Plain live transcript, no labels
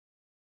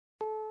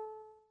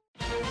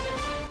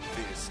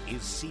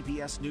is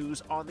CBS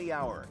News on the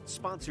Hour,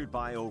 sponsored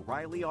by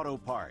O'Reilly Auto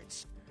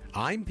Parts.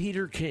 I'm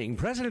Peter King.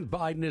 President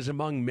Biden is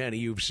among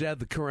many who've said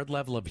the current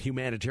level of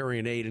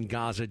humanitarian aid in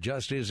Gaza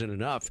just isn't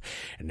enough.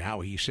 And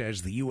now he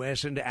says the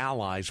U.S. and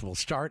allies will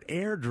start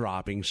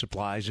airdropping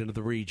supplies into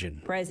the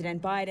region.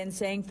 President Biden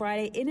saying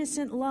Friday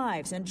innocent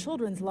lives and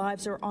children's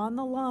lives are on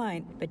the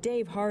line. But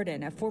Dave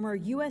Hardin, a former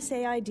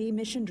USAID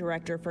mission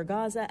director for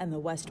Gaza and the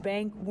West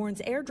Bank,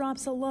 warns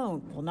airdrops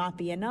alone will not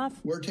be enough.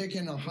 We're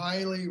taking a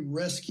highly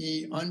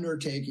risky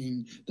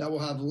undertaking that will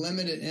have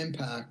limited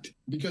impact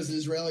because the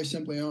Israelis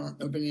simply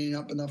aren't opening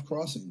up enough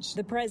crossings.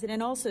 The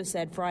president also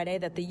said Friday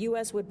that the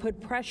U.S. would put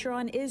pressure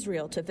on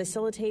Israel to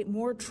facilitate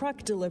more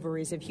truck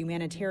deliveries of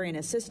humanitarian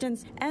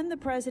assistance, and the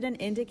president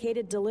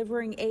indicated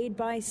delivering aid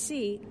by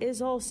sea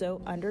is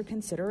also under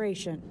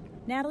consideration.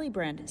 Natalie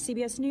Brand,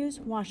 CBS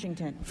News,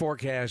 Washington.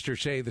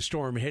 Forecasters say the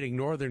storm hitting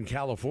northern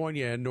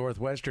California and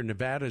northwestern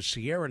Nevada's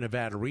Sierra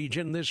Nevada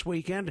region this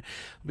weekend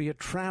will be a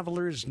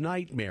traveler's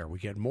nightmare. We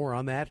get more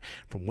on that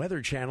from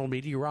Weather Channel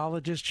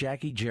meteorologist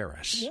Jackie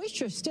Jarris.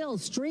 Moisture still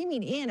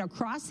streaming in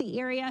across the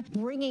area,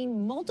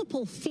 bringing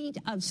multiple feet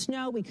of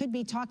snow. We could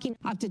be talking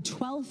up to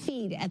 12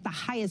 feet at the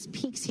highest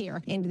peaks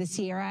here into the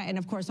Sierra. And,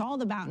 of course, all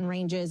the mountain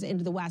ranges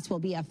into the west will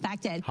be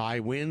affected. High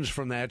winds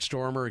from that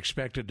storm are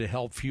expected to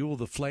help fuel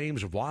the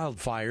flames of wildfires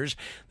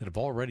that have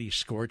already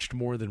scorched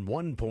more than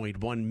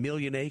 1.1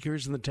 million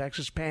acres in the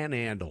Texas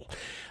Panhandle.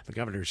 The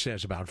governor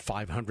says about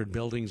 500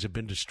 buildings have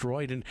been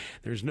destroyed, and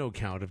there's no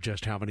count of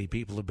just how many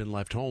people have been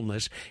left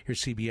homeless.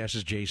 Here's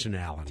CBS's Jason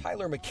Allen.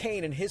 Tyler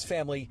McCain and his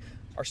family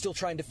are still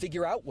trying to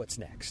figure out what's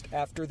next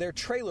after their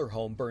trailer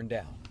home burned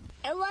down.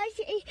 I want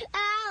a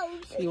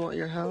house. You want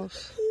your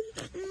house?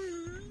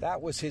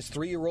 That was his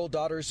 3-year-old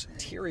daughter's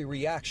teary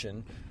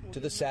reaction to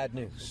the sad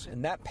news.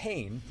 And that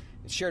pain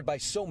is shared by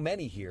so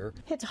many here.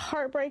 It's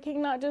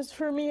heartbreaking, not just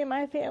for me and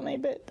my family,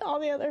 but all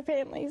the other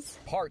families.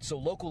 Part so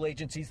local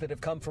agencies that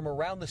have come from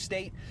around the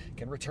state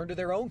can return to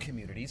their own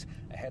communities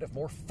ahead of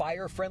more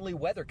fire-friendly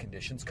weather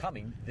conditions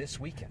coming this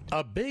weekend.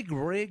 A big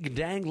rig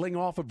dangling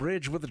off a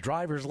bridge with a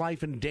driver's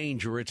life in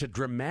danger. It's a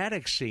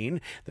dramatic scene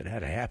that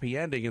had a happy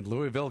ending in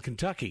Louisville,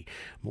 Kentucky.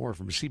 More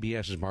from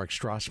CBS's Mark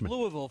Strassman.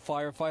 Louisville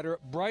firefighter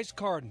Bryce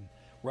Carden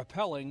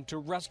rappelling to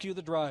rescue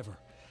the driver.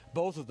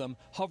 Both of them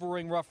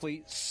hovering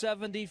roughly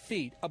 70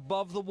 feet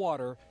above the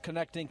water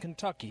connecting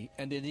Kentucky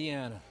and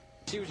Indiana.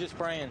 She was just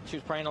praying. She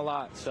was praying a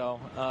lot,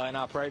 and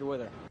I prayed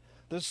with her.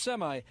 The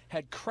semi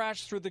had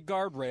crashed through the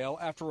guardrail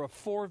after a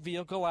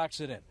 4-vehicle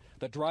accident.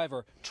 The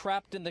driver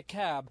trapped in the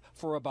cab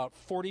for about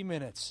 40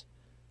 minutes.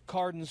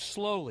 Carden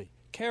slowly,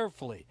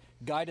 carefully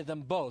guided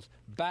them both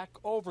back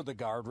over the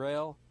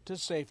guardrail to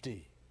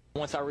safety.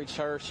 Once I reached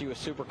her, she was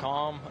super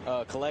calm,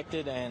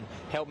 collected, and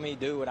helped me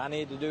do what I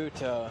needed to do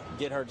to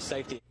get her to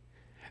safety.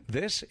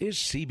 This is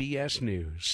CBS News.